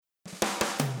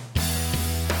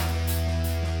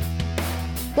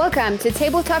Welcome to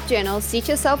Tabletop Journal's Seat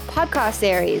Yourself podcast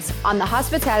series on the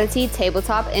hospitality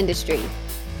tabletop industry.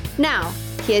 Now,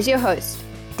 here's your host,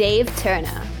 Dave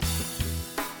Turner.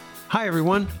 Hi,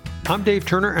 everyone. I'm Dave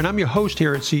Turner, and I'm your host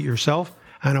here at Seat Yourself,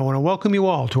 and I want to welcome you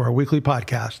all to our weekly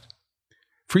podcast.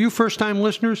 For you first-time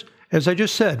listeners, as I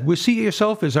just said, Seat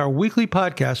Yourself is our weekly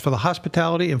podcast for the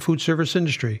hospitality and food service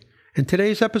industry. In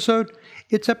today's episode,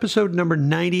 it's episode number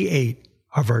 98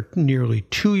 of our nearly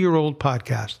 2-year-old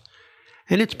podcast,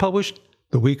 and it's published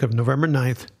the week of November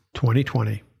 9th,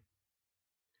 2020.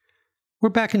 We're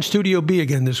back in Studio B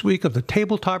again this week of the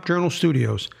Tabletop Journal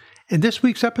Studios, and this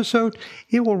week's episode,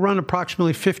 it will run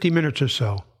approximately 50 minutes or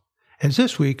so. As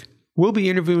this week, we'll be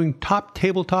interviewing top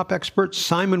tabletop expert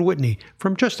Simon Whitney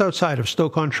from just outside of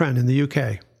Stoke-on-Trent in the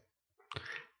UK.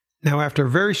 Now, after a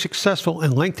very successful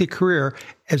and lengthy career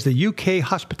as the UK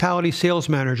hospitality sales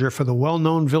manager for the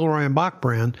well-known Villeroy & Boch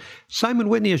brand, Simon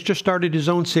Whitney has just started his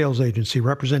own sales agency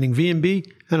representing V&B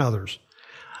and others.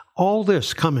 All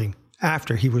this coming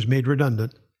after he was made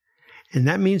redundant. And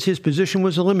that means his position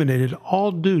was eliminated,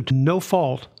 all due to no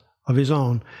fault of his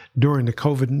own during the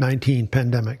COVID-19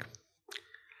 pandemic.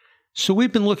 So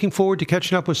we've been looking forward to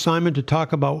catching up with Simon to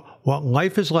talk about what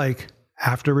life is like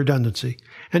after redundancy,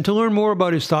 and to learn more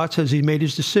about his thoughts as he made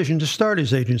his decision to start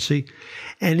his agency.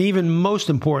 And even most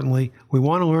importantly, we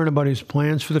want to learn about his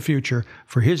plans for the future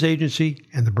for his agency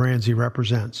and the brands he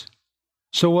represents.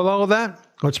 So with all of that,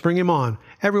 let's bring him on.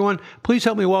 Everyone, please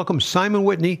help me welcome Simon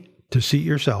Whitney to Seat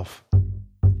Yourself.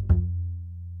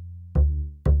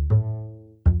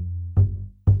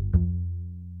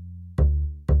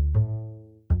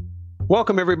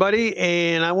 Welcome, everybody,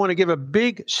 and I want to give a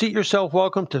big Seat Yourself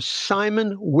welcome to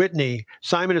Simon Whitney.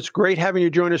 Simon, it's great having you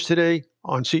join us today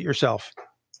on Seat Yourself.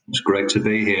 It's great to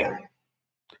be here.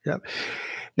 Yep.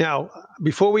 Now,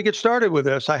 before we get started with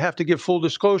this, I have to give full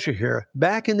disclosure here.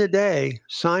 Back in the day,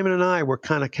 Simon and I were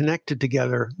kind of connected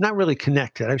together. Not really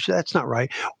connected. Actually, that's not right.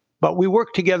 But we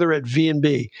worked together at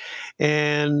V&B.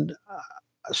 And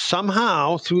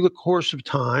somehow, through the course of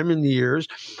time and years,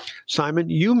 Simon,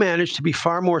 you managed to be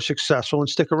far more successful and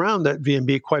stick around at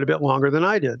V&B quite a bit longer than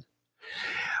I did.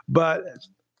 But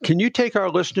can you take our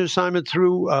listeners, Simon,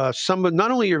 through some of not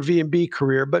only your V&B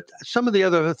career, but some of the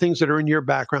other things that are in your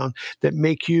background that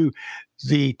make you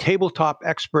the tabletop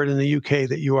expert in the UK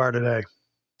that you are today?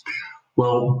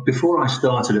 Well, before I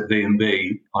started at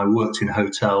V&B, I worked in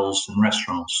hotels and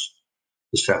restaurants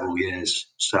for several years.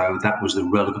 So that was the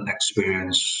relevant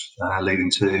experience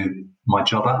leading to my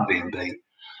job at V&B.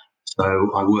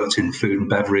 So I worked in food and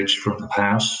beverage front of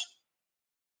house.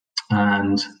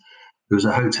 And there was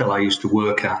a hotel I used to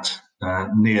work at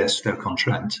near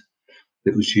Stoke-on-Trent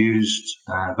that was used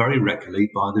very regularly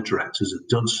by the directors of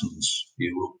Dudson's.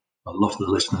 A lot of the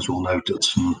listeners will know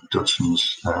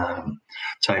Dudson's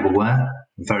tableware.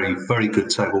 Very, very good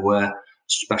tableware.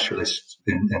 Specialist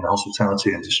in the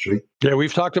hospitality industry. Yeah,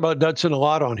 we've talked about Dudson a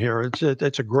lot on here. It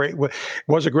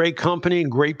was a great company and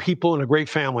great people and a great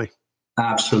family.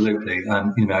 Absolutely.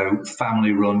 And,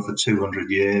 family run for 200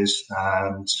 years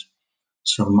and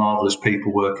some marvelous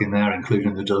people working there,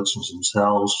 including the Dudsons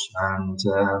themselves, and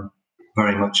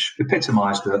very much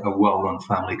epitomized a well-run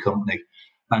family company.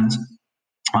 And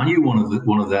I knew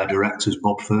one of their directors,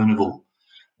 Bob Furnival,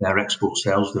 their export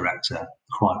sales director,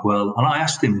 quite well. And I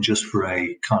asked him just for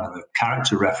a kind of a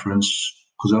character reference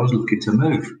because I was looking to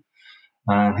move.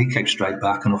 And he came straight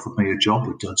back and offered me a job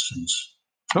with Dudson's.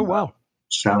 Oh, wow.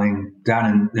 Selling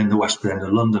down in the West End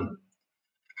of London.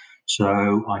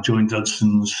 So I joined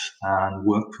Dudson's and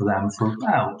worked for them for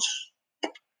about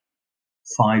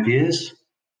 5 years.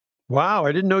 Wow,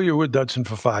 I didn't know you were with Dudson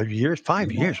for 5 years.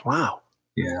 5 years, wow.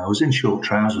 Yeah, I was in short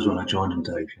trousers when I joined them,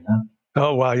 Dave,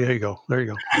 Oh, wow, there you go.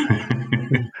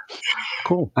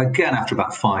 Cool. Again, after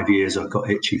about 5 years, I got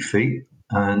itchy feet,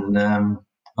 and I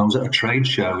was at a trade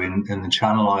show in the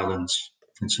Channel Islands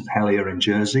in St Helier in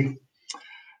Jersey.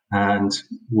 And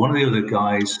one of the other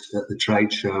guys at the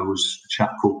trade show was a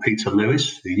chap called Peter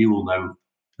Lewis, who you will know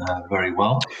very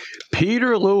well.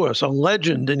 Peter Lewis, a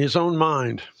legend in his own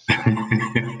mind.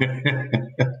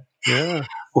 Yeah.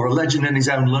 Or a legend in his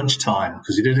own lunchtime,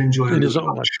 because he did enjoy his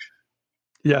own lunch.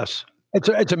 Yes.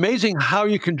 It's amazing how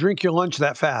you can drink your lunch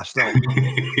that fast, though.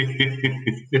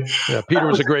 Yeah, Peter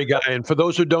was a great guy. And for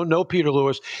those who don't know Peter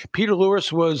Lewis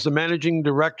was the managing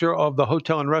director of the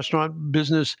hotel and restaurant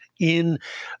business in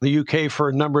the UK for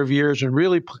a number of years and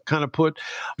really kind of put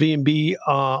V&B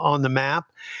on the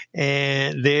map.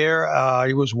 And there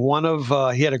he was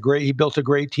he built a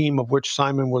great team of which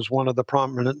Simon was one of the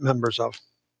prominent members of.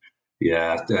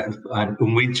 Yeah,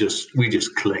 and we just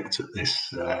clicked at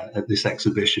this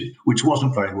exhibition, which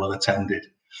wasn't very well attended.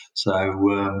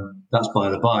 So that's by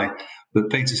the by. But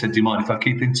Peter said, do you mind if I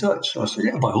keep in touch? I said,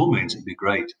 yeah, by all means, it'd be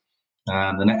great.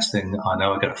 And the next thing I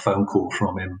know, I get a phone call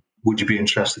from him. Would you be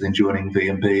interested in joining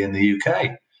V&B in the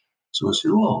UK? So I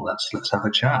said, well, let's have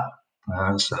a chat.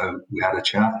 So we had a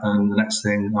chat, and the next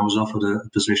thing I was offered a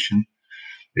position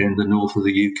in the north of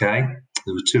the UK.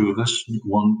 There were two of us,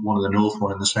 one in the north,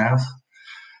 one in the south.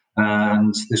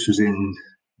 And this was in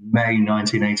May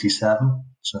 1987,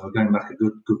 so we're going back a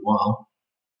good while.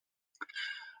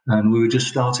 And we were just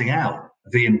starting out.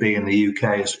 V&B in the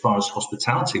UK, as far as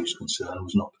hospitality was concerned,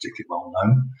 was not particularly well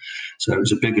known. So it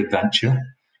was a big adventure,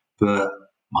 but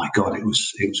my God, it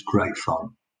was great fun.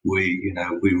 We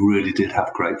really did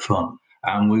have great fun,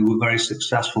 and we were very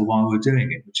successful while we were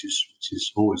doing it, which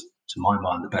is always, to my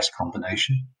mind, the best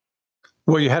combination.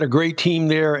 Well, you had a great team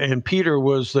there, and Peter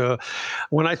was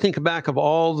when I think back of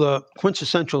all the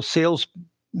quintessential sales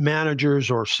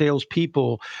managers or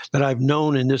salespeople that I've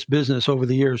known in this business over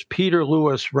the years, Peter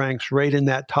Lewis ranks right in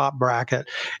that top bracket.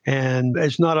 And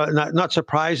it's not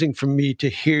surprising for me to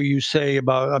hear you say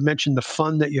I mentioned the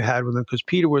fun that you had with him, because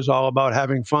Peter was all about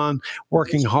having fun,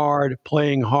 working hard,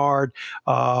 playing hard.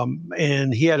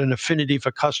 And he had an affinity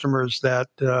for customers that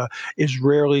is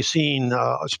rarely seen,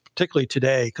 particularly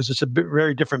today, because it's a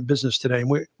very different business today.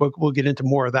 And we'll get into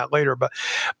more of that later.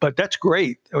 But that's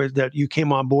great that you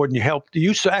came on board and you helped.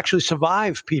 You actually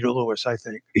survived Peter Lewis, I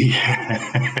think.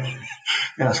 Yeah,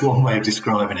 that's one way of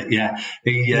describing it.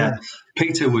 Yeah,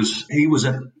 Peter was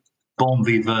a bon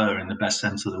vivant in the best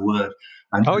sense of the word.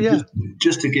 And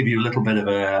just to give you a little bit of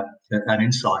an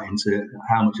insight into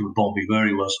how much of a bon vivant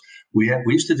he was, we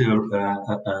used to do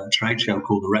a trade show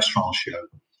called the Restaurant Show,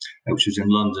 which was in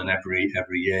London every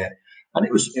year. And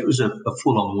it was a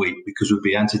full-on week, because we'd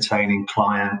be entertaining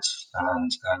clients and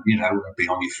we'd be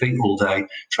on your feet all day.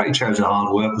 Trade shows are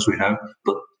hard work, as we know,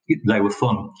 but they were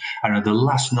fun. And the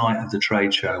last night of the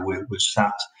trade show, we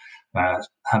sat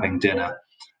having dinner,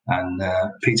 and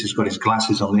Peter's got his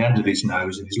glasses on the end of his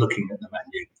nose, and he's looking at the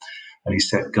menu. And he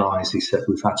said, guys,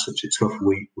 we've had such a tough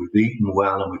week. We've eaten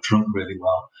well and we've drunk really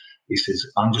well. He says,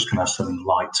 I'm just going to have something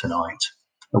light tonight.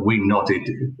 And we nodded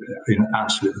in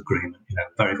absolute agreement,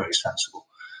 very, very sensible.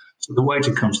 So the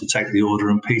waiter comes to take the order,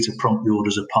 and Peter promptly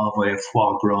orders a pavé of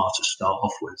foie gras to start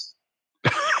off with.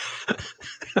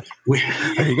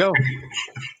 There you go.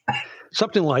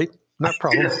 Something light, not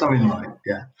problem. Yeah, something light,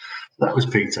 yeah. That was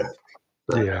Peter.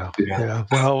 But, yeah.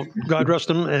 Well, God rest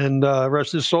him and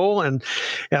rest his soul. And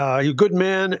he's a good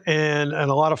man and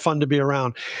a lot of fun to be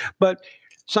around. But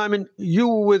Simon, you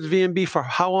were with V&B for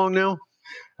how long now?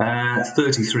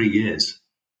 33 years.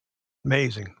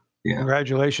 Amazing. Yeah.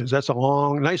 Congratulations. That's a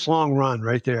nice long run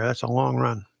right there. That's a long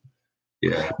run.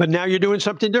 Yeah. But now you're doing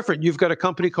something different. You've got a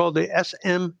company called the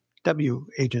SMW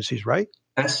Agencies, right?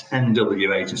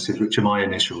 SMW Agencies, which are my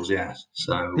initials, yes.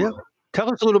 So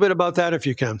tell us a little bit about that if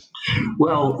you can.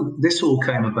 Well, this all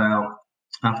came about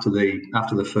after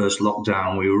the first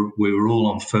lockdown. We were all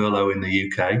on furlough in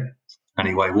the UK.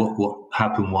 Anyway, what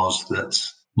happened was that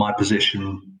my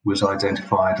position was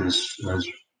identified as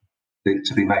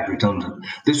to be made redundant.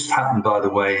 This happened, by the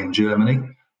way, in Germany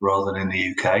rather than in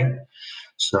the UK.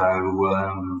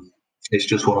 So it's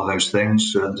just one of those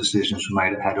things. Certain decisions were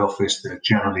made at head office. They're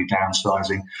generally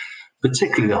downsizing,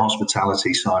 particularly the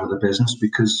hospitality side of the business,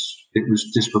 because it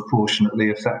was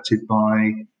disproportionately affected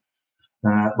by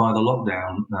the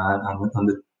lockdown and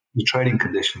the trading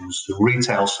conditions. The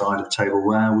retail side of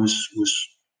tableware was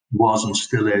and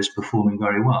still is performing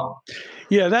very well.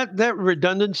 Yeah, that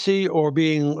redundancy or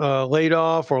being laid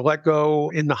off or let go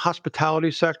in the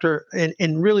hospitality sector,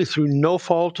 and really through no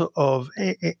fault of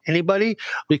anybody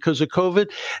because of COVID,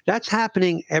 that's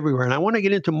happening everywhere. And I want to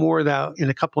get into more of that in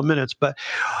a couple of minutes. But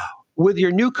with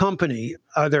your new company,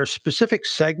 are there specific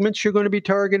segments you're going to be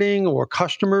targeting or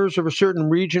customers of a certain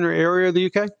region or area of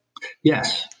the UK?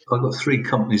 Yes. I've got 3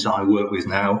 companies I work with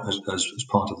now as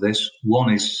part of this.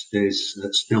 One is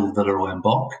still Villeroy &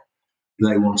 Boch.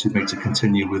 They wanted me to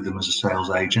continue with them as a sales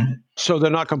agent. So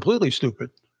they're not completely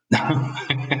stupid.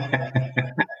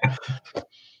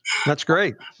 That's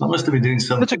great. I must have been doing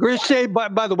something. That's a great say,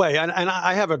 by the way, and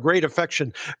I have a great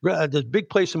affection. There's a big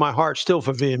place in my heart still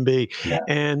for V&B. Yeah.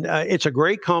 And it's a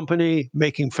great company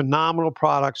making phenomenal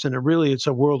products, and it's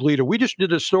a world leader. We just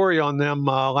did a story on them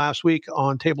last week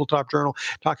on Tabletop Journal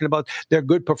talking about their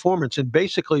good performance. And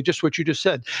basically just what you just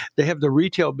said, they have the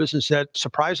retail business that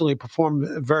surprisingly performed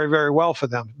very, very well for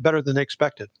them, better than they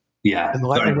expected. Yeah, in the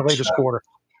latest quarter.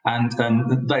 And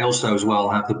they also as well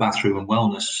have the bathroom and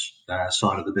wellness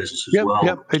side of the business as well.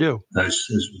 Yep, they do. Has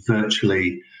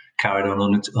virtually carried on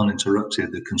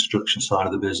uninterrupted the construction side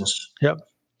of the business. Yep.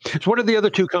 So what are the other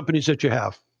 2 companies that you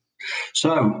have?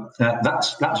 So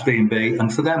that's V&B,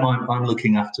 and for them, I'm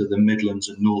looking after the Midlands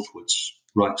and northwards,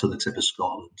 right to the tip of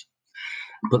Scotland.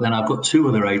 But then I've got two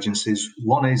other agencies.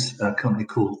 One is a company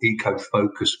called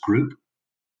EcoFocus Group,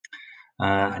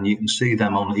 and you can see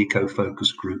them on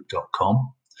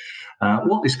ecofocusgroup.com.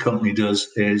 What this company does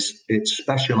is it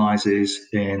specializes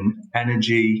in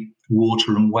energy,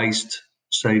 water, and waste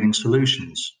saving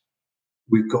solutions.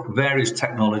 We've got various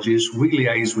technologies. We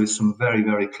liaise with some very,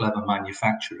 very clever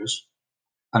manufacturers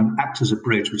and act as a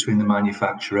bridge between the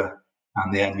manufacturer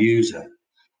and the end user.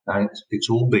 And it's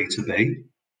all B2B,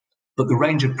 but the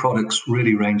range of products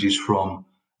really ranges from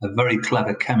a very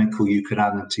clever chemical you could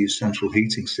add into your central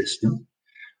heating system,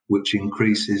 which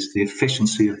increases the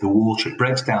efficiency of the water. It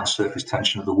breaks down surface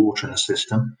tension of the water in the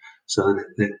system so that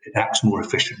it acts more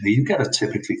efficiently. You get a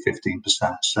typically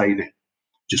 15% saving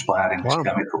just by adding this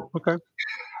chemical. Okay.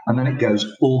 And then it goes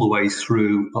all the way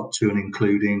through up to and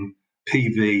including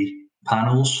PV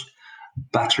panels,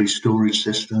 battery storage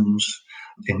systems,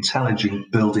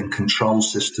 intelligent building control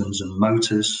systems and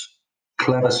motors,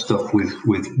 clever stuff with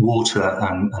water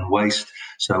and waste.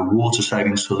 So water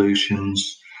saving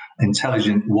solutions,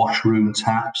 intelligent washroom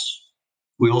taps.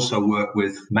 We also work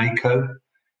with Mako,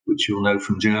 which you'll know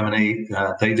from Germany.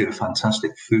 They do a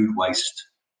fantastic food waste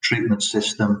treatment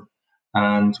system.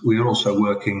 And we're also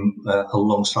working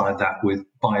alongside that with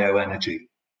bioenergy.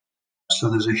 So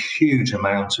there's a huge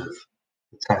amount of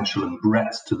potential and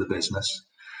breadth to the business.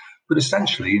 But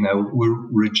essentially, we're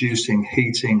reducing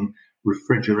heating,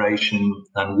 refrigeration,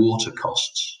 and water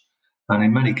costs. And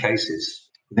in many cases,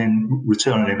 then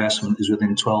return on investment is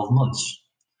within 12 months.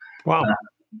 Wow.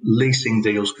 Leasing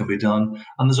deals can be done.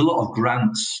 And there's a lot of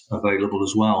grants available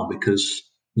as well because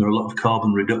there are a lot of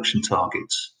carbon reduction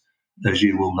targets, as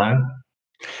you will know.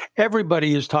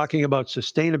 Everybody is talking about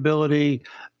sustainability,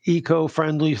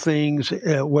 eco-friendly things,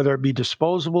 whether it be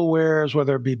disposable wares,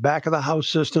 whether it be back of the house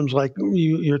systems, like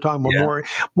you're talking about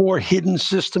more hidden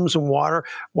systems and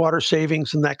water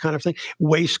savings and that kind of thing,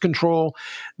 waste control.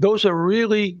 Those are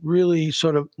really, really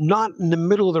sort of not in the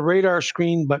middle of the radar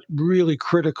screen, but really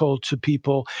critical to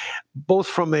people, both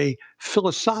from a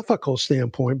philosophical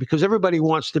standpoint, because everybody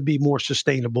wants to be more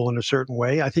sustainable in a certain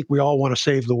way. I think we all want to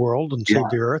save the world and save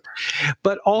the earth,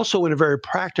 but also in a very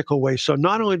practical way. So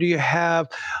not only do you have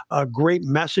a great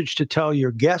message to tell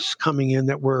your guests coming in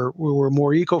that we're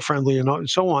more eco-friendly and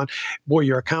so on, boy,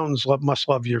 your accountants must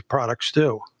love your products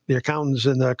too. The accountants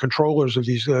and the controllers of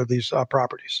these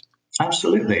properties.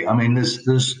 Absolutely. I mean,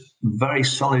 there's very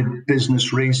solid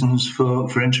business reasons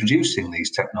for introducing these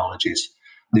technologies.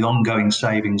 The ongoing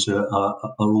savings are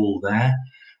all there.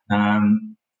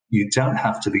 You don't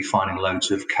have to be finding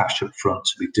loads of cash up front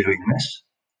to be doing this.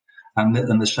 And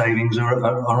the savings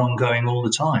are ongoing all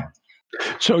the time.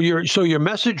 So your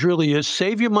message really is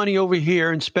save your money over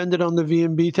here and spend it on the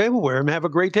V&B tableware and have a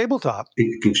great tabletop.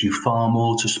 It gives you far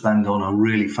more to spend on a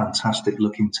really fantastic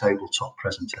looking tabletop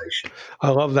presentation. I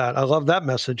love that. I love that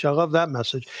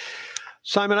message.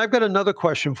 Simon, I've got another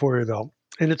question for you though,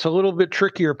 and it's a little bit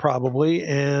trickier probably,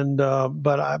 and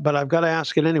but I've got to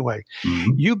ask it anyway.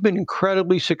 Mm-hmm. You've been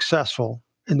incredibly successful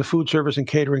in the food service and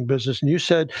catering business. And you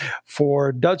said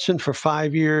for Dudson for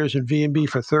 5 years and V&B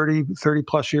for 30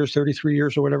 plus years, 33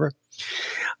 years or whatever.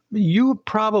 You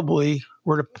probably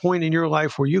were at a point in your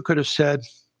life where you could have said,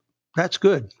 that's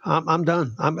good. I'm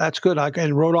done. That's good.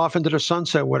 And rode off into the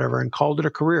sunset, whatever, and called it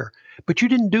a career. But you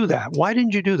didn't do that. Why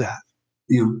didn't you do that?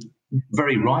 You're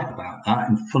very right about that.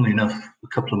 And funnily enough, a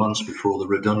couple of months before the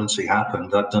redundancy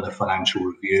happened, I'd done a financial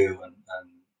review and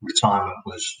retirement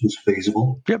was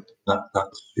feasible. Yep.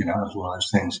 That's was one of those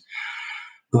things.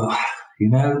 But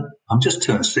I'm just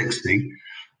turned 60.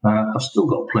 I've still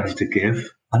got plenty to give,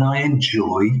 and I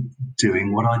enjoy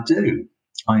doing what I do.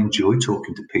 I enjoy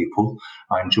talking to people.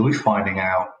 I enjoy finding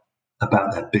out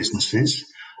about their businesses,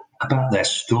 about their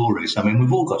stories. I mean,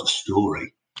 we've all got a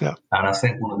story. Yeah. And I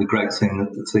think one of the great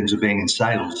things of being in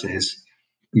sales is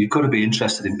you've got to be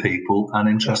interested in people and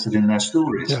interested in their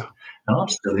stories. Yeah. And I'm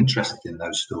still interested in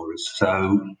those stories. So,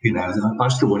 I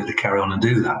still wanted to carry on and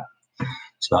do that.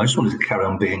 So I just wanted to carry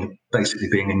on being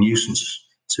a nuisance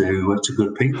to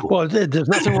good people. Well, there's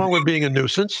nothing wrong with being a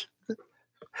nuisance.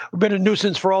 We've been a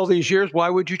nuisance for all these years. Why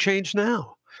would you change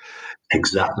now?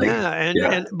 Exactly.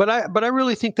 Yeah, but I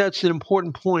really think that's an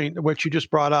important point, what you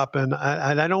just brought up, and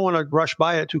I don't want to rush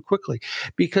by it too quickly,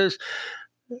 because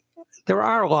there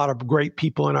are a lot of great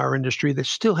people in our industry that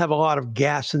still have a lot of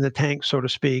gas in the tank, so to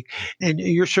speak, and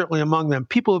you're certainly among them.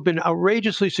 People have been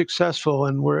outrageously successful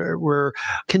and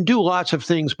can do lots of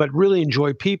things, but really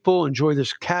enjoy people, enjoy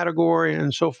this category,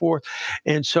 and so forth.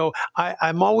 And so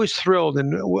I'm always thrilled,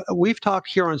 and we've talked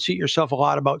here on Seat Yourself a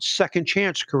lot about second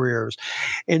chance careers,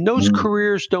 and those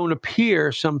careers don't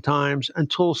appear sometimes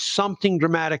until something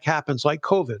dramatic happens, like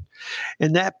COVID.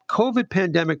 And that COVID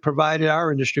pandemic provided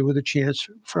our industry with a chance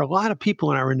for a lot of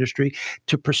people in our industry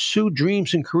to pursue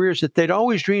dreams and careers that they'd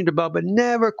always dreamed about, but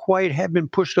never quite had been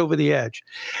pushed over the edge.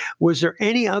 Was there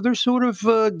any other sort of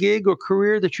gig or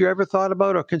career that you ever thought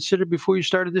about or considered before you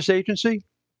started this agency?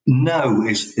 No,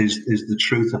 is the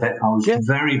truth of it. I was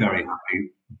very, very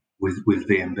happy with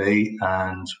V&B,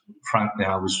 and frankly,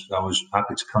 I was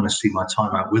happy to kind of see my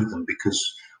time out with them,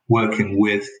 because working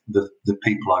with the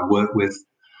people I work with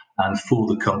and for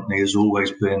the company has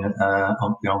always been,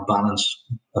 on balance,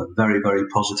 a very, very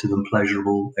positive and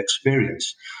pleasurable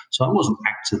experience. So I wasn't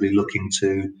actively looking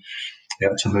to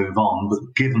move on, but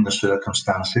given the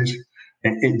circumstances,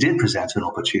 it did present an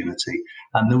opportunity.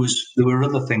 And there were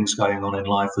other things going on in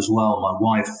life as well. My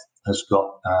wife has got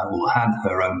had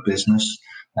her own business.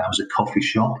 That was a coffee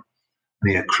shop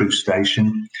near Crewe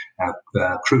Station.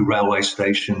 Crewe Railway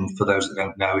Station, for those that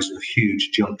don't know, is a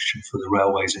huge junction for the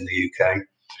railways in the UK.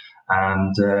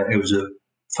 And it was a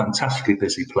fantastically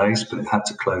busy place, but it had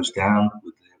to close down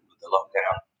with the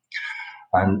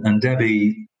lockdown. And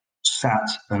Debbie sat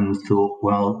and thought,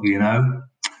 well,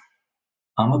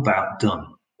 I'm about done.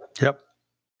 Yep.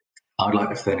 I'd like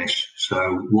to finish.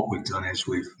 So what we've done is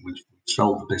we've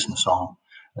sold the business on,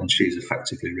 and she's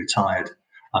effectively retired.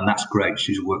 And that's great.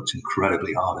 She's worked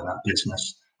incredibly hard in that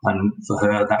business. And for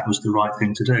her, that was the right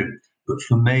thing to do. But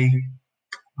for me,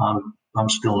 I'm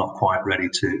still not quite ready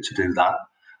to do that.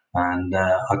 And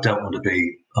I don't want to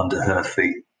be under her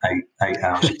feet 8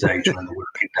 hours a day during the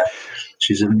working day.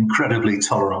 She's an incredidly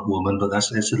tolerant woman, but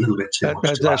it's a little bit too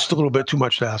much. That's a little bit too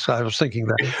much to ask. I was thinking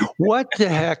that. What the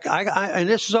heck? And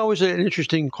this is always an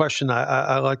interesting question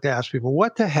I like to ask people.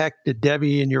 What the heck did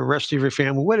Debbie and your rest of your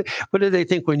family, what did they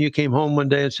think when you came home one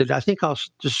day and said, I think I'll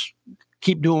just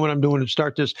keep doing what I'm doing and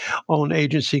start this own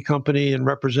agency company and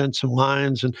represent some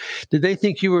lines? And did they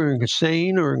think you were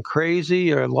insane or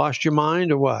crazy or lost your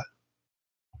mind or what?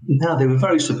 No, they were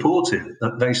very supportive.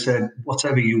 They said,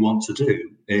 whatever you want to do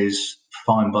is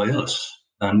fine by us.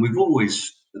 And we've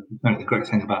always, the great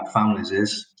thing about families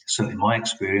is, certainly my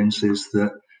experience, is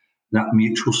that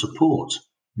mutual support,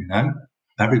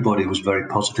 everybody was very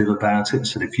positive about it and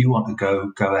said, if you want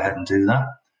to go ahead and do that,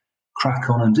 crack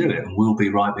on and do it, and we'll be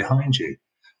right behind you.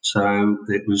 So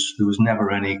there was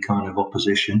never any kind of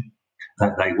opposition.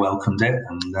 That they welcomed it,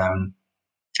 and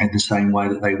in the same way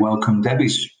that they welcomed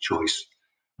Debbie's choice.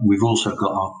 We've also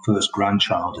got our first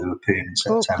grandchild who appeared in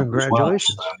September.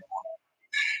 Congratulations. As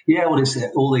well. So,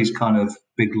 it's all these kind of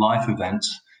big life events.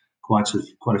 Quite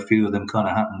a few of them kind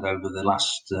of happened over the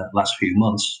last few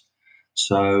months.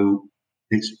 So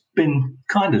it's been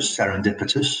kind of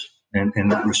serendipitous in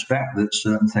that respect that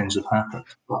certain things have happened.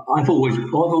 But I've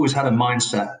always had a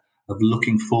mindset of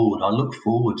looking forward. I look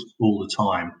forward all the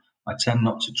time. I tend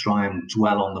not to try and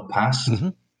dwell on the past. Mm-hmm.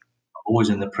 I'm always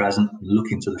in the present,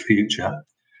 looking to the future.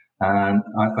 And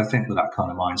I think with that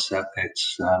kind of mindset,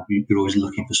 it's you're always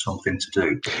looking for something to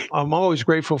do. I'm always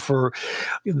grateful for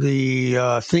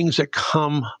the things that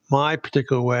come my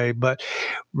particular way. But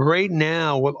right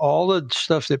now, with all the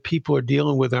stuff that people are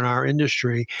dealing with in our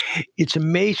industry, it's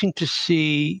amazing to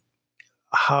see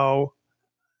how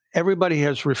everybody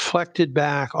has reflected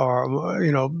back or,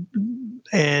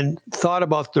 and thought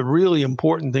about the really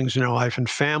important things in their life, and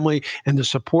family and the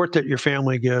support that your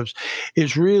family gives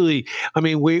is really,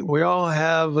 we all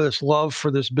have this love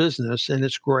for this business, and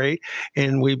it's great.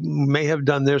 And we may have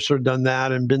done this or done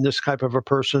that and been this type of a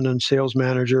person and sales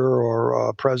manager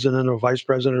or president or vice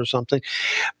president or something.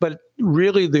 But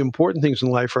really the important things in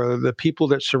life are the people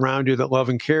that surround you, that love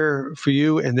and care for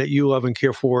you, and that you love and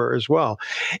care for as well.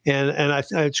 And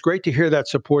it's great to hear that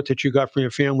support that you got from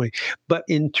your family. But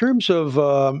in terms of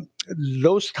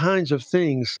those kinds of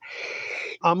things,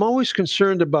 I'm always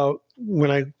concerned about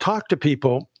when I talk to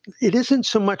people, it isn't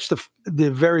so much the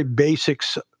very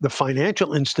basics, the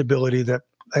financial instability that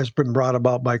has been brought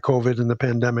about by COVID and the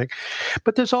pandemic,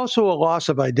 but there's also a loss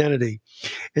of identity.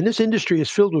 And this industry is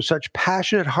filled with such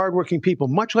passionate, hardworking people,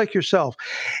 much like yourself.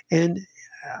 And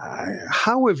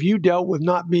how have you dealt with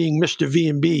not being Mr.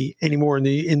 V&B anymore in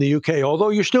the UK? Although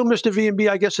you're still Mr. V&B,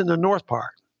 I guess, in the North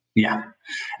part. Yeah,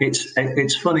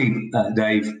 it's funny,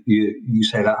 Dave. You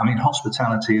say that.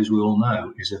 Hospitality, as we all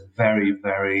know, is a very,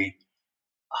 very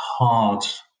hard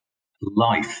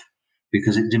life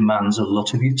because it demands a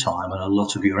lot of your time and a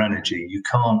lot of your energy. You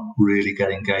can't really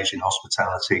get engaged in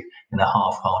hospitality in a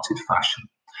half-hearted fashion.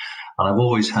 And I've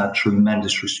always had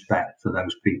tremendous respect for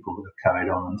those people that have carried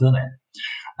on and done it.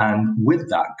 And with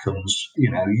that comes,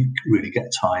 you really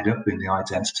get tied up in the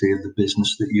identity of the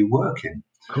business that you work in.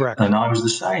 Correct. And I was the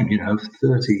same,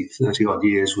 30 odd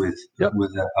years with a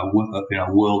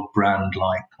world brand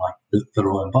like the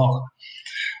Villeroy and Boch.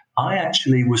 I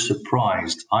actually was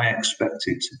surprised. I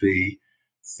expected to be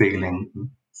feeling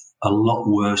a lot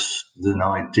worse than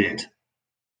I did.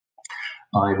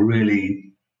 I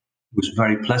really was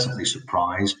very pleasantly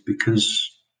surprised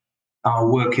because our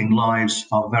working lives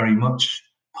are very much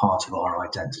part of our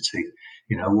identity.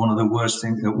 One of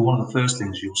the first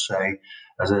things you'll say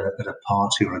at a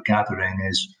party or a gathering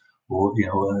is, what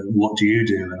do you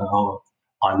do? And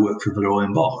I work for Villeroy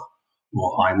and Boch,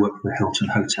 or I work for Hilton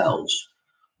Hotels,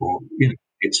 or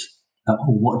it's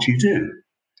what do you do?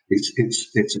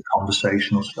 It's a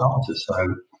conversational starter.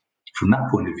 So from that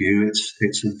point of view,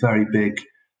 it's a very big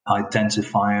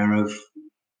identifier of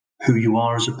who you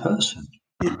are as a person.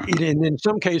 And in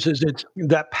some cases, it's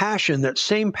that passion, that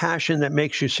same passion that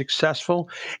makes you successful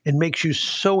and makes you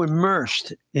so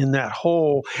immersed in that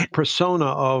whole persona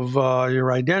of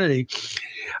your identity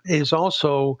is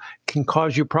also can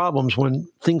cause you problems when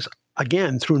things,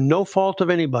 again, through no fault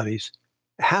of anybody's,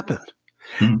 happen.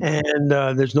 And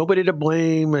there's nobody to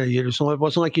blame. It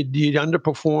wasn't like you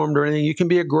underperformed or anything. You can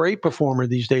be a great performer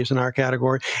these days in our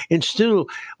category and still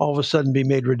all of a sudden be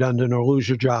made redundant or lose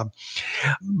your job.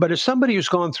 But as somebody who's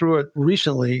gone through it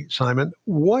recently, Simon,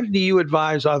 what do you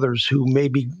advise others who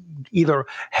maybe either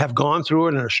have gone through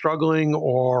it and are struggling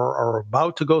or are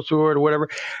about to go through it or whatever?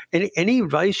 Any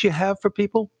advice you have for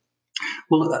people?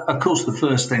 Well, of course, the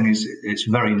first thing is it's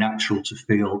very natural to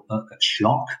feel a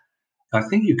shock. I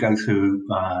think you go through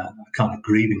a kind of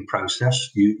grieving process.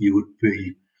 You would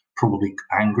be probably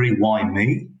angry. Why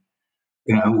me?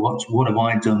 What have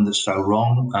I done that's so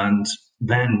wrong? And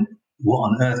then what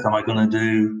on earth am I going to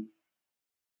do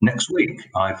next week?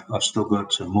 I've still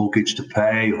got a mortgage to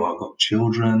pay, or I've got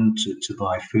children to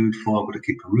buy food for. I've got to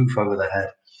keep a roof over their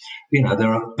head.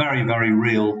 There are very, very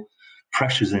real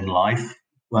pressures in life,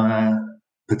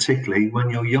 particularly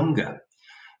when you're younger.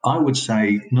 I would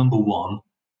say, number one,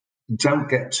 don't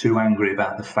get too angry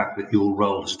about the fact that your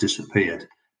role has disappeared,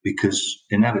 because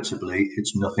inevitably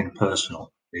it's nothing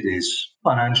personal. It is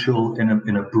financial in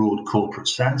a broad corporate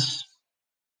sense.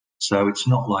 So it's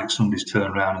not like somebody's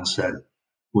turned around and said,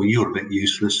 well, you're a bit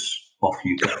useless, off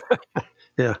you go.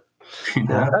 Yeah.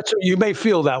 You may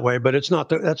feel that way, but that's not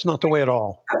the way at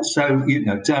all. So,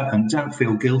 don't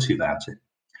feel guilty about it.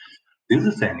 The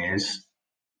other thing is,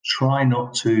 try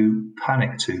not to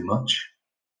panic too much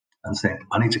and think,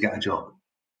 I need to get a job.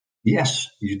 Yes,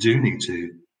 you do need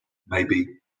to maybe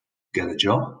get a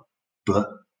job, but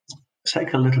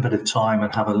take a little bit of time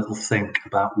and have a little think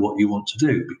about what you want to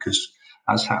do, because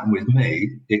as happened with me,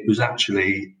 it was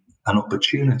actually an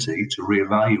opportunity to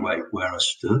reevaluate where I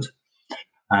stood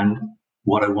and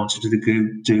what I wanted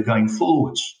to do going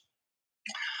forwards.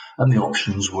 And the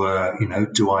options were,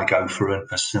 do I go for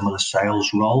a similar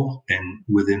sales role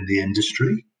within the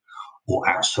industry or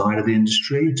outside of the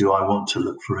industry? Do I want to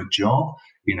look for a job?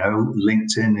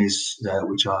 LinkedIn is,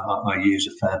 which I use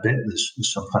a fair bit. There's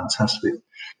some fantastic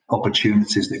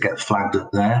opportunities that get flagged up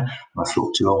there. And I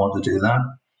thought, do I want to do that?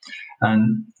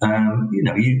 And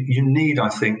you need, I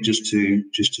think, just to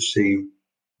see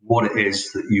what it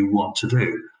is that you want to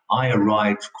do. I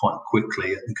arrived quite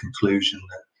quickly at the conclusion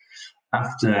that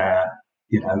after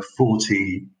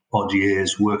 40 odd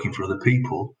years working for other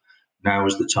people, now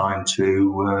is the time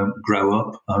to grow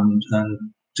up and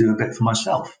do a bit for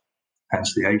myself,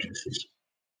 hence the agencies.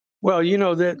 Well,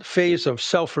 that phase of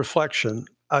self-reflection,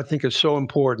 I think, is so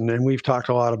important, and we've talked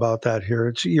a lot about that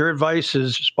here. Your advice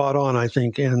is spot on, I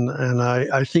think, and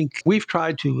I think we've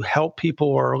tried to help people,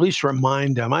 or at least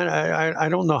remind them. I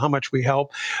don't know how much we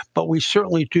help, but we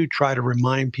certainly do try to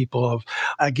remind people of,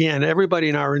 again, everybody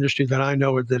in our industry that I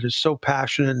know that is so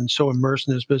passionate and so immersed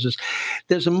in this business,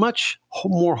 there's a much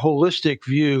more holistic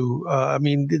view.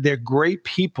 They're great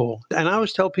people, and I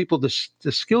always tell people the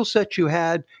skill set you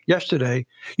had yesterday,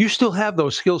 you still have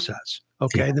those skill sets.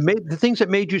 Okay, the things that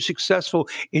made you successful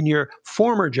in your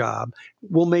former job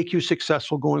will make you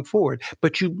successful going forward.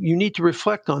 But you need to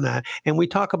reflect on that. And we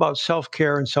talk about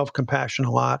self-care and self-compassion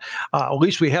a lot. At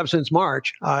least we have since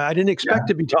March. I didn't expect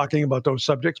to be talking about those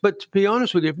subjects, but to be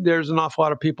honest with you, there's an awful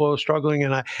lot of people who are struggling,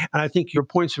 and I think your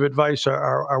points of advice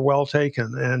are well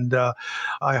taken, and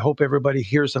I hope everybody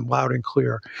hears them loud and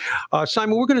clear.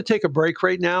 Simon, we're going to take a break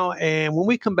right now, and when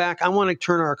we come back, I want to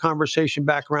turn our conversation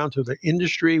back around to the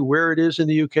industry, where it is in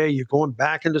the UK. You're going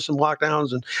back into some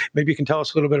lockdowns, and maybe you can tell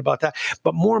us a little bit about that.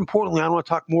 But more importantly, I want to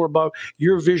talk more about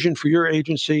your vision for your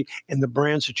agency and the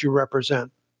brands that you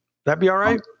represent. That be all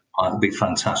right? That'd be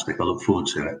fantastic. I look forward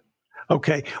to it.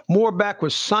 Okay, more back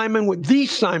with the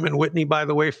Simon Whitney, by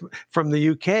the way, from the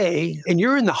UK, and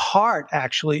you're in the heart,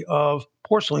 actually, of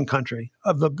porcelain country,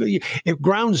 of the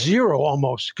ground zero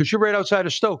almost, because you're right outside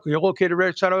of Stoke. You're located right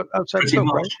outside of Stoke,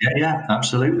 much, right? Yeah,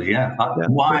 absolutely, yeah.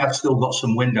 Why I've still got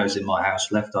some windows in my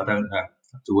house left, I don't know.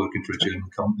 After working for a German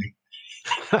company.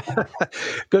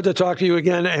 Good to talk to you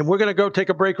again. And we're going to go take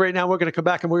a break right now. We're going to come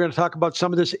back and we're going to talk about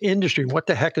some of this industry. What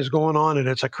the heck is going on? And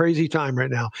it's a crazy time right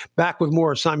now. Back with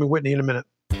more of Simon Whitney in a minute.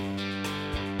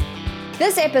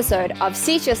 This episode of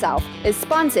Seat Yourself is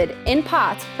sponsored in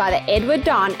part by the Edward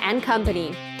Don and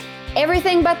Company.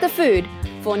 Everything but the food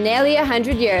for nearly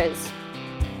 100 years.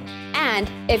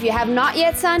 And if you have not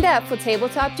yet signed up for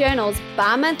Tabletop Journal's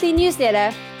bi-monthly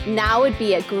newsletter, now would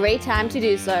be a great time to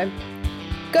do so.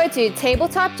 Go to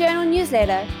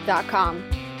tabletopjournalnewsletter.com.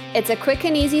 It's a quick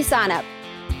and easy sign up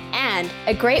and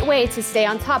a great way to stay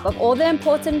on top of all the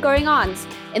important going-ons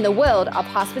in the world of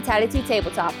hospitality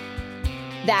tabletop.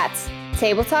 That's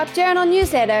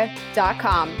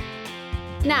tabletopjournalnewsletter.com.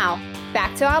 Now,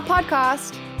 back to our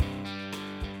podcast.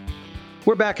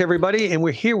 We're back, everybody, and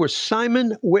we're here with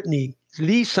Simon Whitney,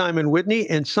 the Simon Whitney.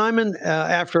 And Simon,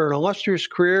 after an illustrious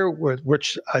career,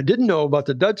 which I didn't know about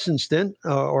the Dudson stint,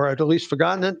 or I'd at least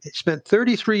forgotten it, spent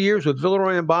 33 years with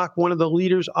Villeroy & Boch, one of the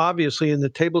leaders, obviously, in the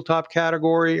tabletop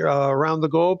category around the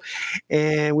globe.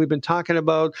 And we've been talking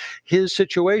about his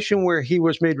situation where he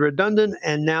was made redundant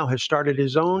and now has started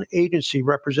his own agency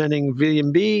representing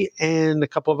V&B and a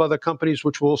couple of other companies,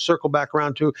 which we'll circle back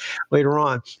around to later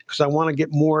on, because I want to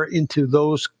get more into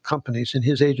those companies in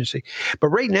his agency. But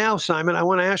right now, Simon, I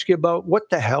want to ask you about what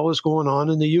the hell is going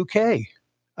on in the UK.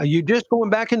 Are you just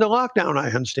going back into lockdown, I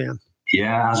understand?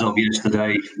 Yeah, as of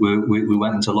yesterday, we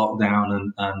went into lockdown,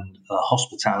 and the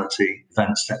hospitality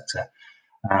event sector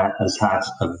has had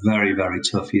a very, very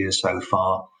tough year so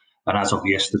far. And as of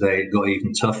yesterday, it got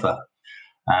even tougher.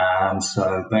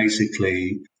 So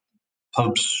basically,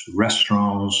 pubs,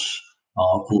 restaurants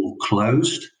are all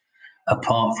closed,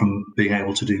 apart from being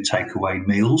able to do takeaway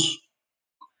meals.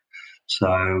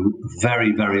 So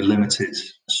very, very limited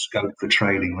scope for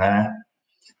trading there.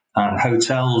 And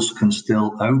hotels can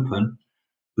still open,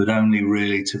 but only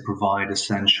really to provide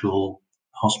essential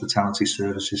hospitality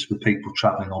services for people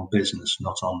traveling on business,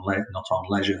 not on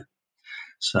leisure.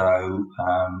 So,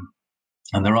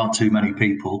 and there aren't too many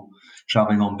people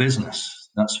traveling on business,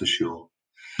 that's for sure.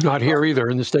 Not here either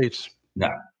in the States. No.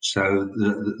 So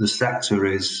the sector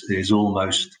is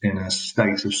almost in a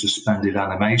state of suspended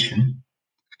animation,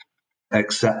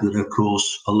 except that, of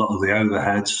course, a lot of the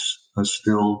overheads are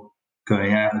still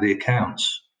going out of the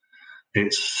accounts.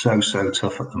 It's so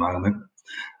tough at the moment.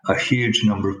 A huge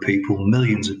number of people,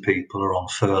 millions of people, are on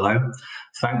furlough.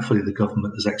 Thankfully, the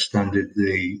government has extended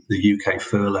the UK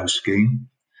furlough scheme,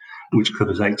 which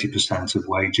covers 80% of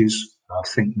wages, I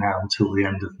think now until the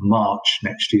end of March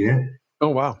next year. Oh,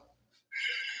 wow.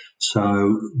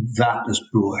 So that has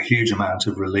brought a huge amount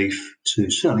of relief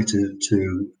certainly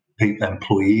to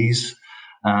employees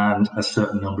and a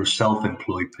certain number of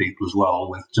self-employed people as well,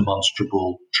 with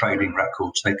demonstrable trading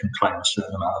records. They can claim a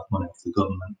certain amount of money off the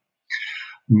government.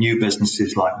 New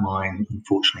businesses like mine,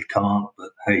 unfortunately, can't, but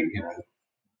hey,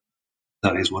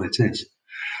 that is what it is.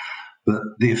 But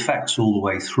the effects all the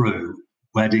way through,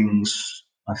 weddings,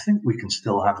 I think we can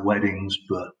still have weddings,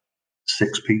 but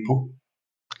 6 people.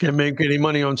 Can't make any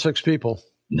money on 6 people.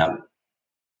 No.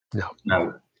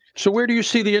 So where do you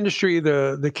see the industry,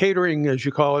 the catering, as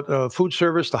you call it, food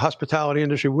service, the hospitality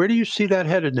industry, where do you see that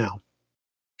headed now?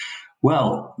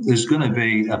 Well, there's going to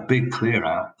be a big clear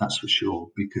out, that's for sure,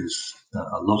 because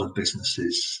a lot of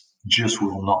businesses just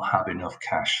will not have enough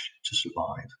cash to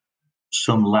survive.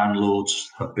 Some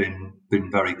landlords have been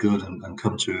very good and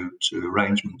come to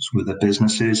arrangements with their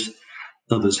businesses.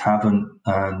 Others haven't.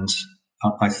 And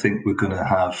I think we're going to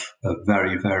have a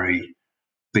very, very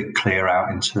big clear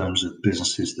out in terms of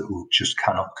businesses that will just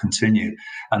cannot continue.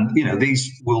 And, these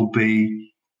will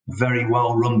be very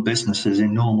well run businesses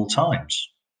in normal times.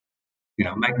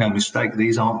 Make no mistake,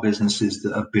 these aren't businesses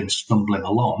that have been stumbling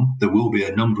along. There will be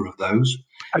a number of those.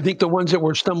 I think the ones that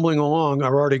were stumbling along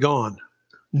are already gone.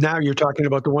 Now you're talking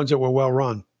about the ones that were well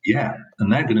run. Yeah,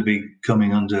 and they're going to be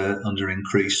coming under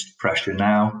increased pressure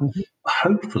now. Mm-hmm.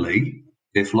 Hopefully,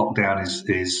 if lockdown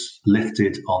is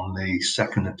lifted on the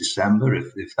 2nd of December,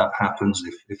 if that happens,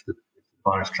 if the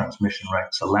virus transmission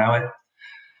rates allow it,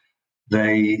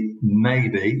 they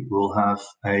maybe will have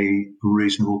a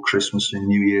reasonable Christmas and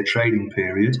New Year trading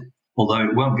period. Although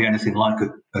it won't be anything like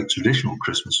a traditional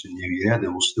Christmas and New Year,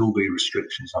 there will still be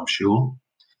restrictions, I'm sure.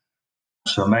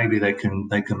 So maybe they can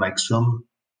make some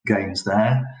gains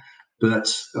there.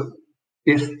 But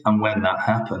if and when that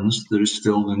happens, there is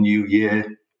still the New Year.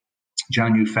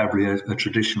 January, February are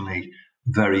traditionally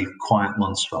very quiet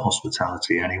months for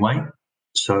hospitality anyway.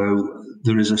 So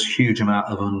there is a huge amount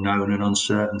of unknown and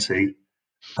uncertainty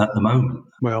at the moment.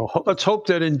 Well, let's hope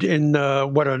that in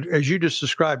as you just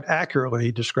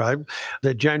accurately described,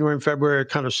 that January and February are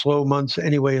kind of slow months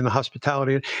anyway in the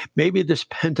hospitality. Maybe this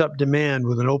pent-up demand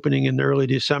with an opening in early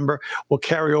December will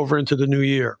carry over into the new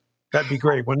year. That'd be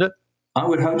great, wouldn't it? I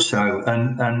would hope so.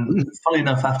 And funny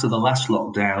enough, after the last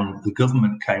lockdown, the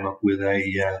government came up with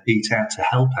a Eat Out to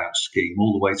Help Out scheme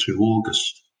all the way through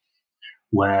August,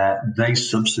 where they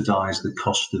subsidise the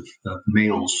cost of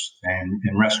meals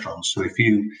in restaurants. So if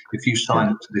you sign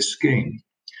up to this scheme,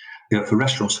 if a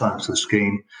restaurant signed up to the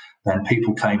scheme, then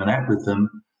people came and ate with them,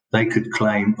 they could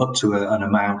claim up to an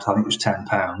amount, I think it was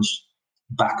 £10,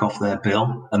 back off their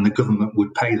bill, and the government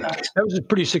would pay that. That was a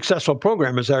pretty successful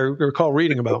program, as I recall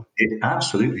reading about. It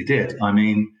absolutely did. I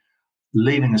mean,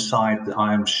 leaving aside that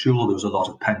I am sure there was a lot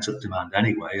of pent-up demand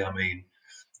anyway. I mean,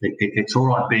 it's all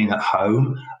right being at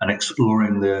home and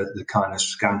exploring the kind of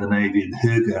Scandinavian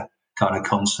hygge kind of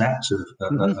concept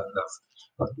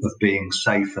of being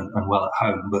safe and well at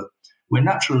home. But we're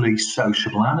naturally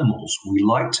sociable animals. We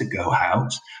like to go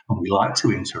out and we like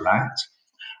to interact.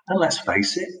 And let's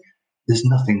face it, there's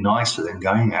nothing nicer than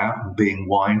going out and being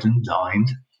wined and dined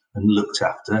and looked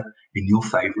after in your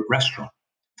favourite restaurant.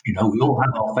 We all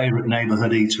have our favourite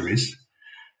neighbourhood eateries.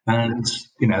 And,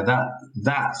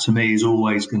 that to me is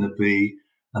always going to be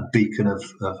a beacon of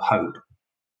hope.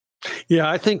 Yeah,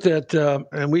 I think that,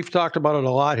 and we've talked about it a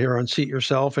lot here on Seat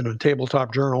Yourself and on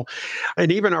Tabletop Journal,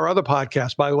 and even our other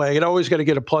podcast, by the way. I always got to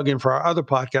get a plug in for our other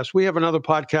podcast. We have another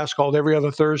podcast called Every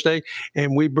Other Thursday,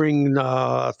 and we bring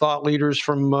thought leaders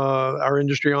from our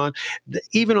industry on.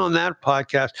 Even on that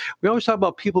podcast, we always talk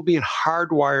about people being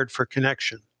hardwired for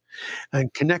connection.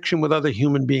 And connection with other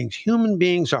human beings. Human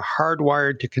beings are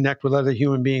hardwired to connect with other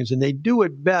human beings, and they do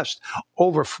it best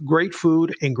over great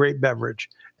food and great beverage.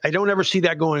 I don't ever see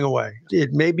that going away.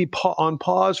 It may be on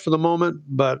pause for the moment,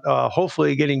 but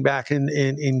hopefully getting back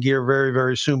in gear very,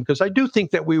 very soon. Because I do think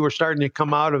that we were starting to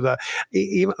come out of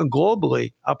even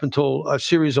globally, up until a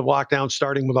series of lockdowns,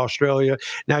 starting with Australia.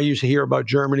 Now you hear about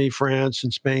Germany, France,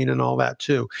 and Spain, and all that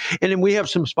too. And then we have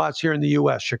some spots here in the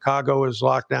U.S. Chicago is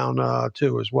locked down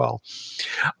too as well.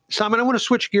 Simon, I want to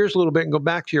switch gears a little bit and go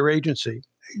back to your agency.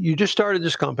 You just started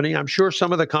this company. I'm sure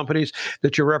some of the companies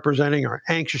that you're representing are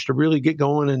anxious to really get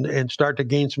going and start to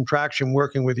gain some traction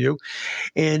working with you.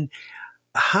 And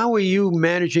how are you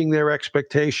managing their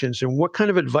expectations, and what kind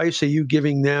of advice are you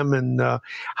giving them? And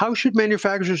how should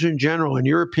manufacturers in general, in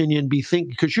your opinion, be thinking?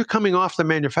 Because you're coming off the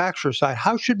manufacturer side.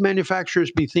 How should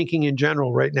manufacturers be thinking in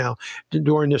general right now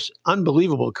during this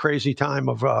unbelievable, crazy time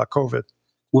of COVID?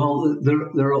 Well,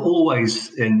 there are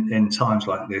always, in times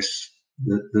like this,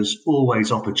 there's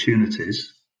always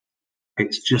opportunities.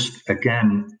 It's just,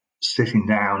 again, sitting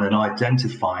down and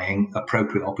identifying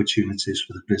appropriate opportunities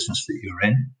for the business that you're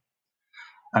in.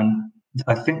 And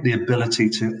I think the ability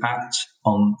to act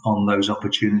on those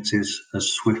opportunities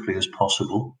as swiftly as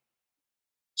possible.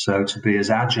 So to be as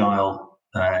agile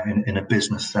in a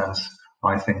business sense,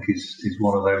 I think is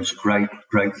one of those great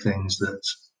things that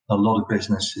a lot of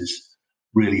businesses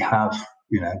really have,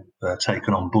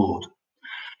 taken on board.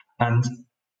 And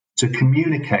to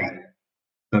communicate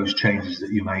those changes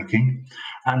that you're making.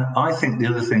 And I think the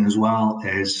other thing as well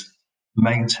is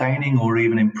maintaining or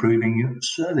even improving your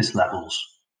service levels.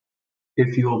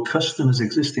 If your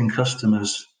existing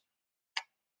customers,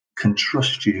 can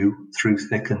trust you through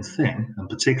thick and thin, and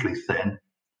particularly thin,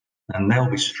 then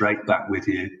they'll be straight back with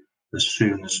you as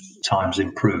soon as times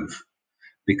improve,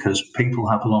 because people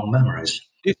have long memories.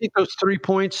 Do you think those 3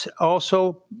 points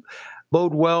also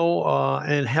bode well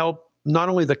and help not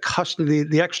only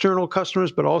the external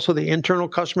customers, but also the internal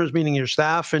customers, meaning your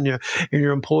staff and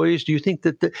your employees? Do you think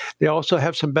that they also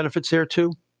have some benefits there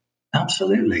too?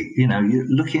 Absolutely. You're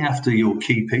looking after your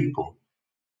key people.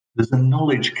 There's a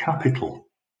knowledge capital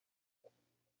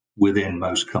within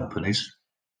most companies,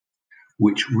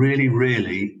 which really,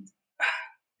 really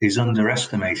is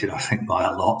underestimated, I think, by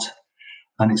a lot.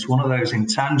 And it's one of those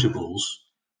intangibles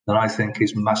that I think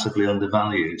is massively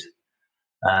undervalued.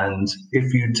 And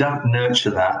if you don't nurture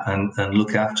that and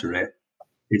look after it,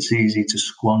 it's easy to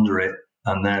squander it,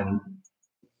 and then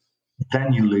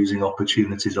you're losing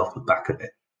opportunities off the back of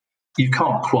it. You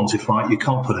can't quantify it, you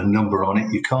can't put a number on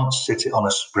it, you can't sit it on a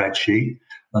spreadsheet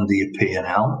under your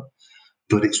P&L,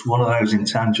 but it's one of those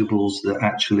intangibles that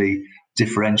actually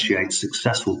differentiates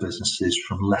successful businesses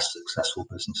from less successful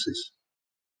businesses.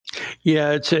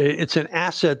 Yeah, it's an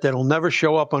asset that'll never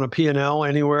show up on a P&L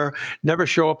anywhere, never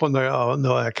show up on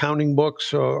the accounting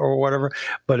books or whatever,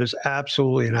 but it's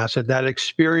absolutely an asset. That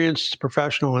experienced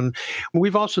professional, and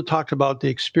we've also talked about the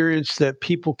experience that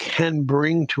people can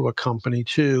bring to a company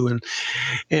too.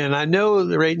 And I know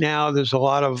that right now there's a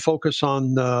lot of focus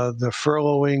on the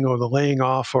furloughing or the laying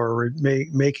off or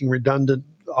making redundant.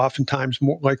 Oftentimes,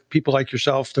 more like people like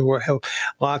yourself that have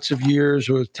lots of years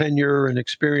with tenure and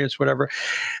experience, whatever.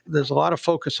 There's a lot of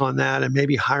focus on that, and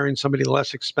maybe hiring somebody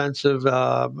less expensive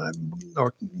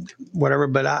or whatever.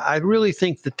 But I really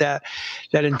think that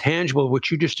intangible,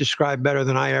 which you just described better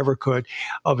than I ever could,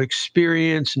 of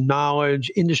experience,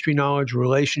 knowledge, industry knowledge,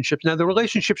 relationships. Now the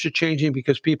relationships are changing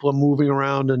because people are moving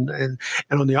around and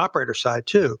on the operator side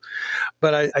too.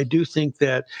 But I do think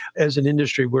that as an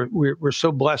industry, we're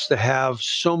so blessed to have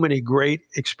so many great,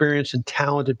 experienced, and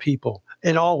talented people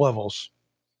at all levels.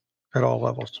 At all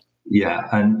levels. Yeah,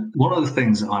 and one of the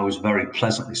things that I was very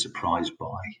pleasantly surprised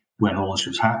by when all this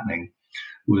was happening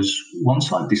was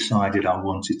once I decided I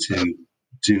wanted to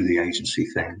do the agency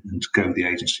thing and to go the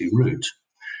agency route,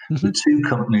 the two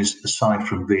companies aside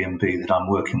from B&B that I'm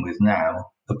working with now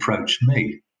approached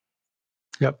me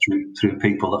through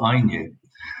people that I knew.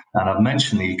 And I've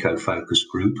mentioned the Eco-Focus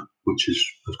Group, which has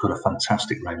got a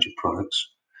fantastic range of products.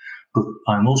 But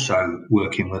I'm also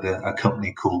working with a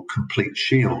company called Complete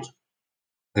Shield.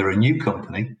 They're a new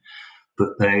company,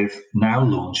 but they've now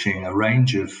launching a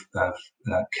range of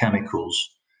chemicals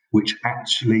which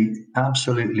actually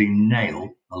absolutely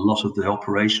nail a lot of the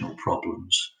operational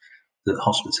problems that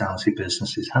hospitality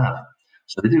businesses have.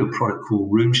 So they do a product called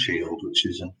Room Shield, which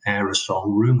is an aerosol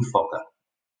room fogger.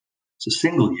 It's a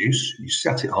single use. You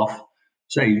set it off.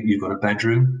 Say you've got a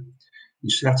bedroom.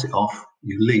 You set it off.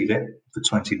 You leave it for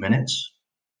 20 minutes.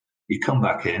 You come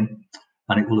back in,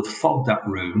 and it will have fogged that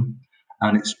room.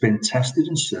 And it's been tested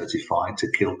and certified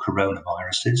to kill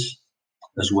coronaviruses,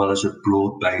 as well as a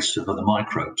broad base of other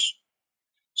microbes.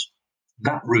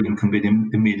 That room can be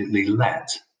immediately let,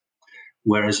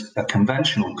 whereas a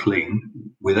conventional clean,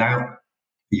 without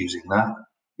using that,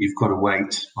 you've got to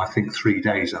wait, I think 3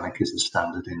 days, I think is the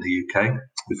standard in the UK,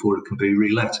 before it can be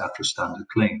relet after a standard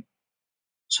clean.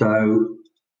 So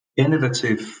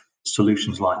innovative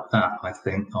solutions like that, I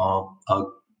think, are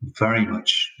very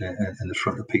much in the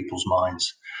front of people's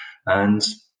minds. And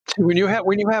when you have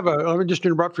let me just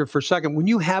interrupt you for a second. When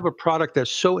you have a product that's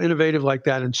so innovative like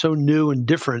that and so new and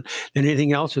different than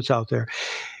anything else that's out there,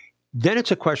 then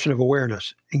it's a question of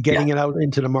awareness and getting it out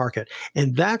into the market.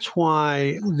 And that's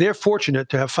why they're fortunate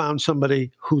to have found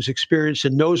somebody who's experienced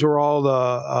and knows where all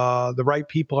the right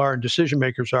people are and decision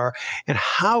makers are, and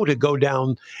how to go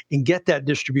down and get that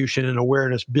distribution and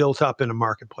awareness built up in a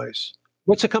marketplace.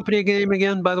 What's the company name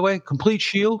again, by the way? Complete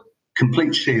Shield?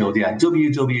 Complete Shield, yeah.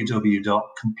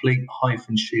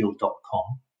 www.complete-shield.com.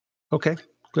 Okay,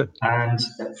 good. And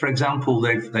for example,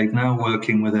 they've now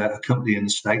working with a company in the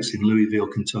States, in Louisville,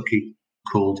 Kentucky,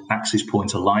 called Access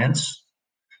Point Alliance,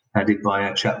 headed by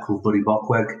a chap called Buddy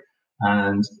Bockweg.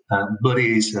 And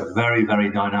Buddy is a very,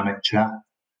 very dynamic chap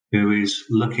who is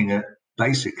looking at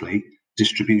basically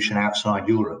distribution outside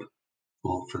Europe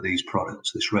for these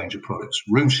products, this range of products.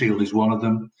 Room Shield is one of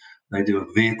them. They do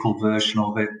a vehicle version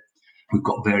of it. We've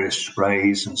got various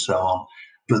sprays and so on.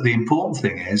 But the important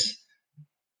thing is,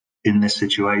 in this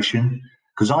situation,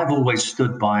 because I've always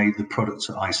stood by the products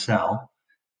that I sell,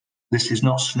 this is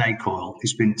not snake oil.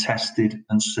 It's been tested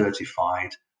and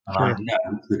certified, and I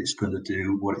know that it's going to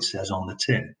do what it says on the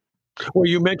tin. Well,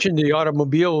 you mentioned the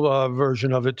automobile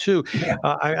version of it too. Yeah.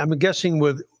 I'm guessing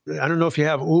with, I don't know if you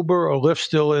have Uber or Lyft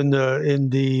still in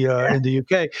the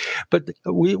UK, but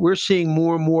we're seeing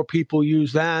more and more people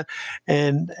use that,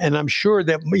 and I'm sure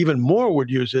that even more would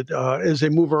use it as they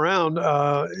move around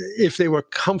if they were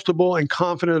comfortable and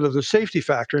confident of the safety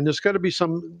factor. And there's got to be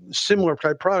some similar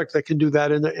type product that can do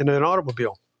that in an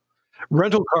automobile.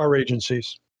 Rental car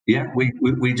agencies. Yeah,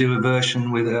 we do a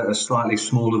version with a slightly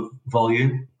smaller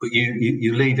volume, but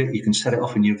you leave it, you can set it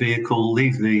off in your vehicle,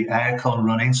 leave the aircon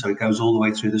running so it goes all the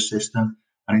way through the system,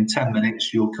 and in 10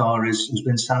 minutes your car has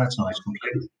been sanitized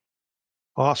completely.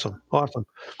 Awesome. Awesome.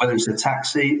 Whether it's a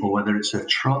taxi or whether it's a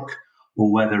truck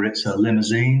or whether it's a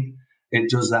limousine, it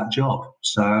does that job.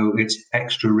 So it's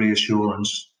extra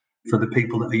reassurance for the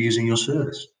people that are using your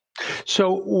service.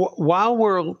 So while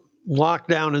we're locked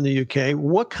down in the UK,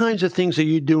 what kinds of things are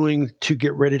you doing to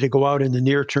get ready to go out in the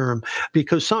near term?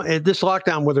 Because this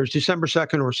lockdown, whether it's December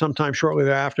 2nd or sometime shortly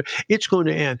thereafter, it's going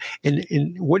to end.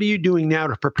 And what are you doing now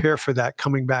to prepare for that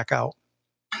coming back out?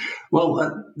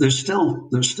 Well, there's still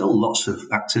lots of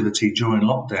activity during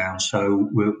lockdown. So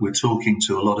we're talking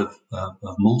to a lot of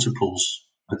multiples,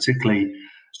 particularly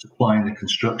supplying the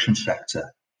construction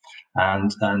sector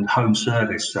and home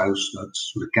service, so sort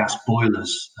of gas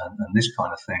boilers and this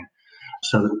kind of thing.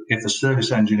 So that if a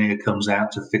service engineer comes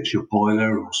out to fix your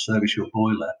boiler or service your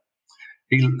boiler,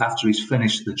 after he's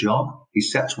finished the job, he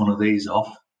sets one of these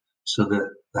off so that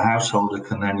the householder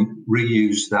can then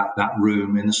reuse that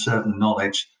room in a certain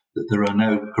knowledge that there are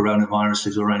no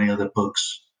coronaviruses or any other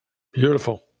bugs.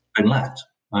 Beautiful. Been left.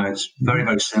 It's very,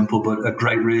 very simple, but a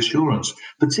great reassurance,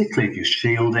 particularly if you're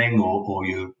shielding or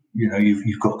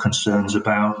you've got concerns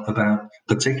about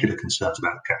particular concerns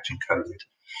about catching COVID.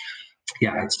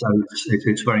 Yeah,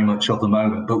 it's very much of the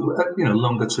moment. But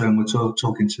longer term, we're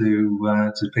talking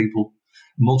to people,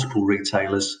 multiple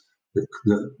retailers that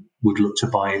would look to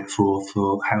buy it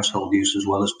for household use as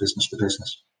well as business to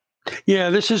business. Yeah,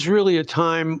 this is really a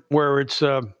time where it's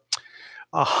a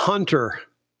hunter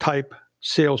type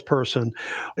salesperson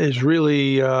is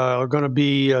really going to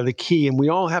be the key. And we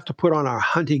all have to put on our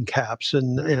hunting caps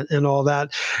and all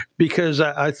that, because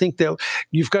I think that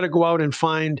you've got to go out and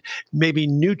find maybe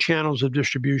new channels of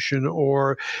distribution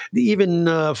or even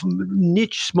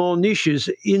small niches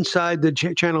inside the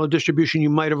channel of distribution you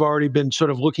might have already been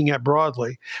sort of looking at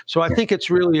broadly. So I think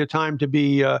it's really a time to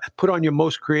be put on your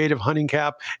most creative hunting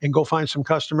cap and go find some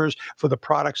customers for the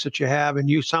products that you have.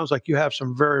 And sounds like you have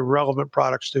some very relevant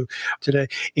products today,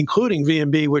 including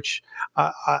V&B, which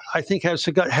I think has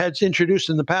introduced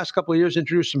in the past couple of years,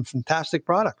 introduced some fantastic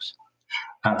products.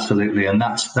 Absolutely, and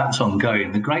that's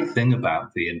ongoing. The great thing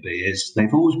about V&B is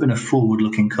they've always been a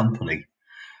forward-looking company,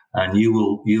 and you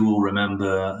will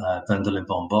remember Wendelin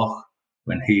von Boch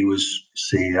when he was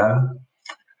CEO.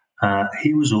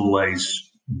 He was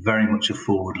always very much a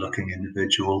forward-looking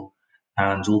individual,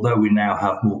 and although we now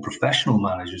have more professional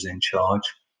managers in charge,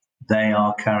 they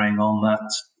are carrying on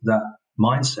that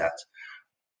mindset.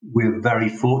 We're very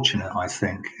fortunate, I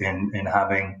think, in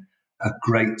having a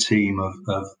great team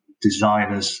of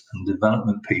designers and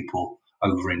development people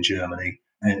over in Germany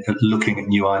looking at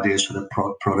new ideas for the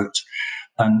product.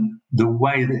 And the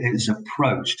way that it is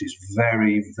approached is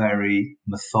very, very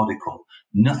methodical.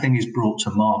 Nothing is brought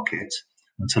to market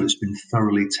until it's been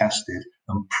thoroughly tested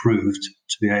and proved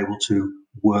to be able to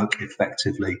work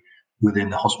effectively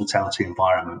within the hospitality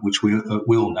environment, which we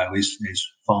all know is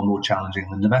far more challenging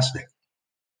than domestic.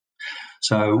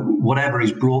 So whatever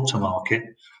is brought to market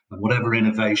and whatever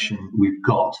innovation we've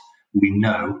got, we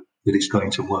know that it's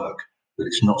going to work, that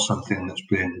it's not something that's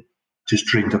been just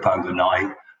dreamed up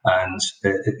overnight and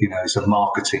it's a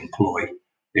marketing ploy.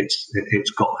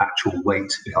 It's got actual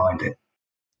weight behind it.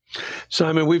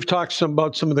 Simon, we've talked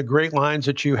about some of the great lines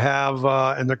that you have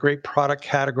and the great product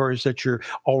categories that you're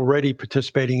already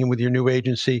participating in with your new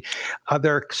agency. Are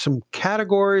there some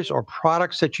categories or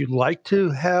products that you'd like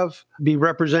to be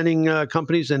representing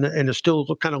companies and are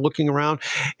still kind of looking around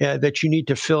that you need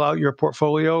to fill out your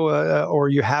portfolio, or are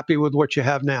you happy with what you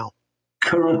have now?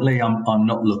 Currently, I'm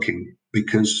not looking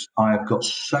because I have got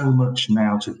so much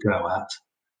now to go at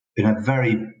in a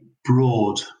very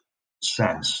broad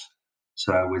sense.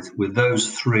 So with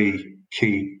those three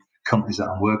key companies that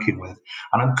I'm working with,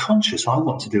 and I'm conscious I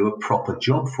want to do a proper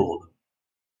job for them.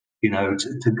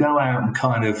 To go out and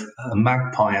kind of a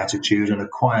magpie attitude and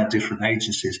acquire different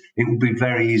agencies, it would be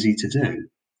very easy to do.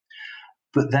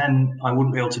 But then I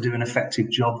wouldn't be able to do an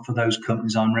effective job for those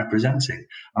companies I'm representing.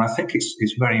 And I think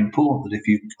it's very important that if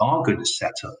you are going to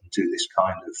set up and do this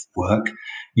kind of work,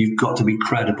 you've got to be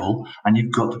credible and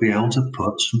you've got to be able to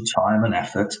put some time and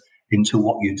effort into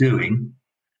what you're doing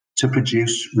to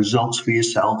produce results for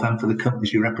yourself and for the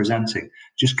companies you're representing.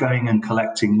 Just going and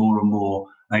collecting more and more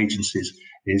agencies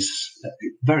is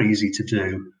very easy to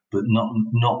do, but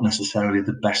not necessarily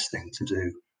the best thing to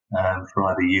do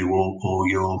for either you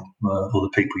or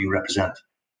the people you represent.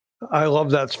 I love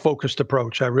that focused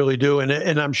approach. I really do.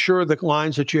 And I'm sure the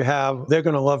lines that you have, they're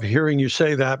going to love hearing you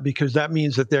say that, because that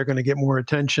means that they're going to get more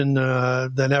attention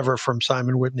than ever from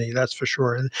Simon Whitney. That's for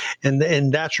sure.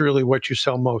 And that's really what you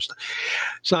sell most.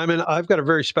 Simon, I've got a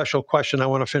very special question I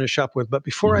want to finish up with. But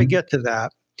before I get to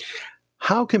that,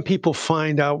 how can people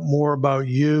find out more about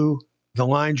you the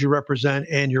lines you represent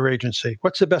and your agency?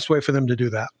 What's the best way for them to do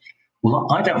that?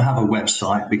 Well, I don't have a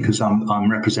website because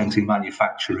I'm representing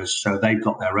manufacturers, so they've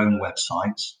got their own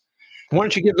websites. Why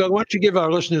don't you give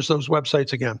our listeners those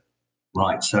websites again?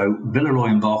 Right. So Villeroy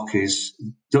and Boch is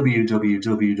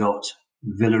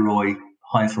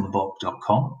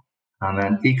www.villeroy-boch.com, and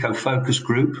then EcoFocus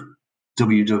Group,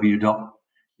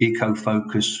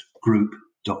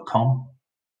 www.ecofocusgroup.com,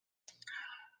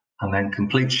 and then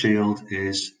Complete Shield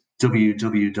is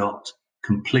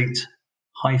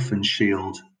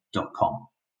www.complete-shield.com.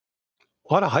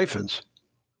 A lot of hyphens.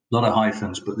 A lot of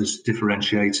hyphens, but there's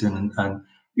differentiating, and I'm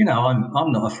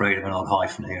not afraid of an odd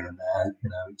hyphen here and there.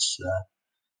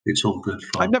 It's all good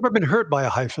fun. I've never been hurt by a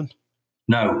hyphen.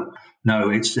 No,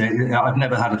 I've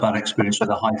never had a bad experience with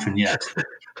a hyphen yet.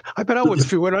 I've been out with a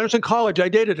few. When I was in college, I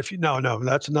dated a few. No,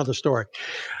 that's another story.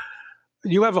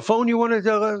 You have a phone you want to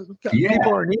get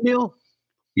people or an email?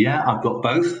 Yeah, I've got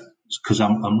both because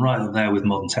I'm right up there with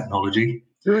modern technology.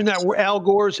 You're in that Al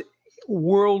Gore's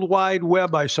World Wide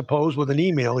Web, I suppose, with an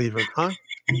email even, huh?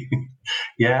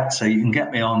 Yeah, so you can get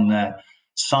me on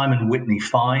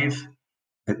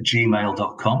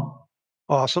simonwhitney5@gmail.com.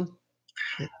 Awesome.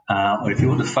 Or if you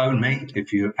want to phone me,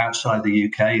 if you're outside the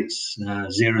UK, it's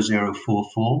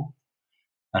 0044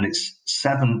 and it's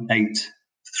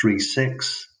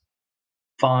 7836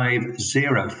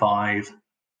 505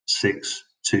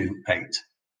 628.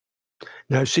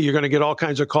 Now, see, you're going to get all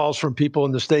kinds of calls from people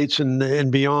in the States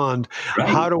and beyond. Right.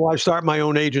 How do I start my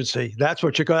own agency? That's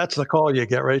the call you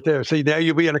get right there. See, now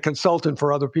you'll be a consultant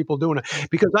for other people doing it.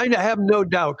 Because I have no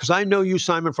doubt, because I know you,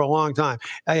 Simon, for a long time,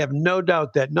 I have no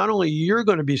doubt that not only you're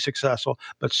going to be successful,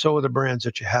 but so are the brands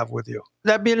that you have with you.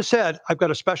 That being said, I've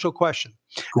got a special question.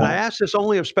 Cool. And I ask this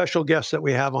only of special guests that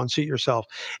we have on Seat Yourself.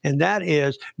 And that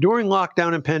is, during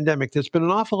lockdown and pandemic, there's been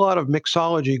an awful lot of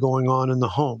mixology going on in the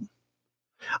home.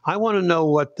 I want to know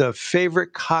what the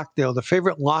favorite cocktail, the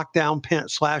favorite lockdown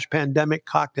 / pandemic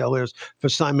cocktail is for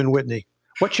Simon Whitney.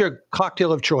 What's your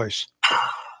cocktail of choice?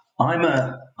 I'm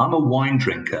a wine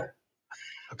drinker.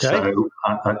 Okay. So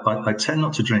I tend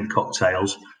not to drink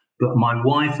cocktails, but my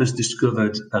wife has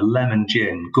discovered a lemon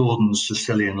gin, Gordon's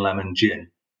Sicilian lemon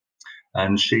gin.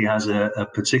 And she has a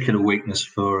particular weakness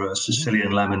for a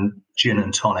Sicilian lemon gin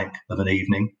and tonic of an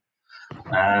evening.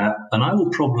 And I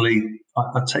will probably,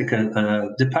 I take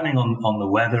depending on the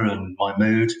weather and my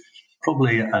mood,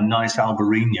 probably a nice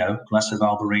glass of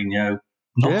Albarino,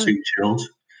 not too chilled,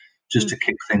 just to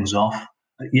kick things off.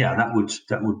 Yeah, that would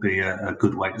be a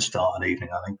good way to start an evening,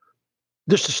 I think.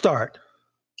 Just to start?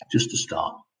 Just to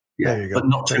start, yeah. There you go. But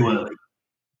not too early.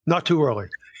 Not too early.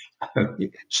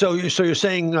 So you're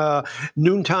saying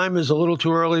noontime is a little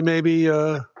too early, maybe?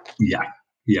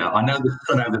 Yeah, I know the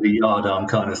sun over the yard arm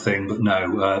kind of thing, but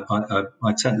no,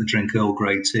 I tend to drink Earl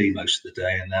Grey tea most of the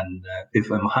day, and then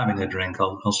if I'm having a drink,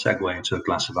 I'll segue into a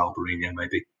glass of Albarino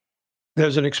maybe.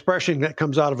 There's an expression that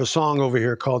comes out of a song over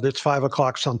here called "It's 5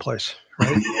 o'clock someplace,"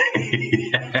 right?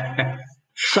 Yeah.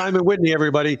 Simon Whitney,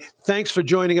 everybody. Thanks for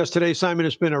joining us today, Simon.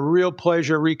 It's been a real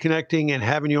pleasure reconnecting and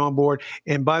having you on board.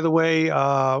 And by the way,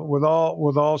 with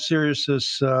all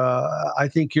seriousness, I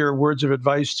think your words of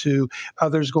advice to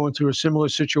others going through a similar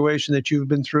situation that you've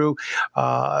been through,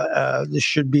 this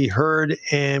should be heard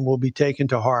and will be taken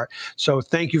to heart. So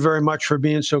thank you very much for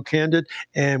being so candid.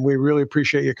 And we really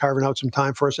appreciate you carving out some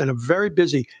time for us and a very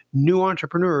busy new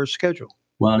entrepreneur's schedule.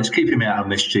 Well, it's keeping me out of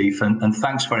mischief, and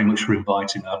thanks very much for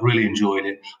inviting me. I've really enjoyed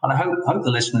it, and I hope the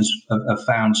listeners have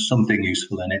found something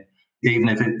useful in it, even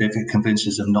if it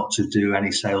convinces them not to do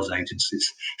any sales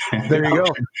agencies. There you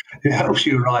go. It helps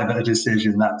you arrive at a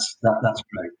decision. That's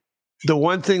great. The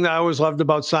one thing that I always loved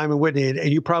about Simon Whitney, and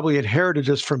you probably inherited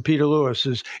this from Peter Lewis,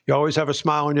 is you always have a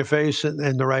smile on your face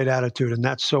and the right attitude, and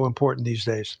that's so important these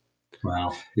days.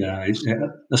 Well, yeah,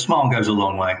 a smile goes a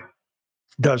long way.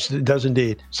 It does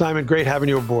indeed. Simon, great having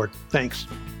you aboard. Thanks.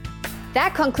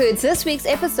 That concludes this week's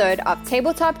episode of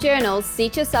Tabletop Journal's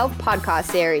Seat Yourself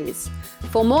podcast series.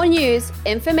 For more news,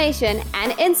 information,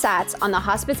 and insights on the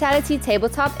hospitality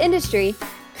tabletop industry,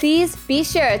 please be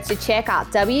sure to check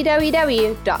out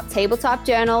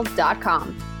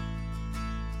www.tabletopjournal.com.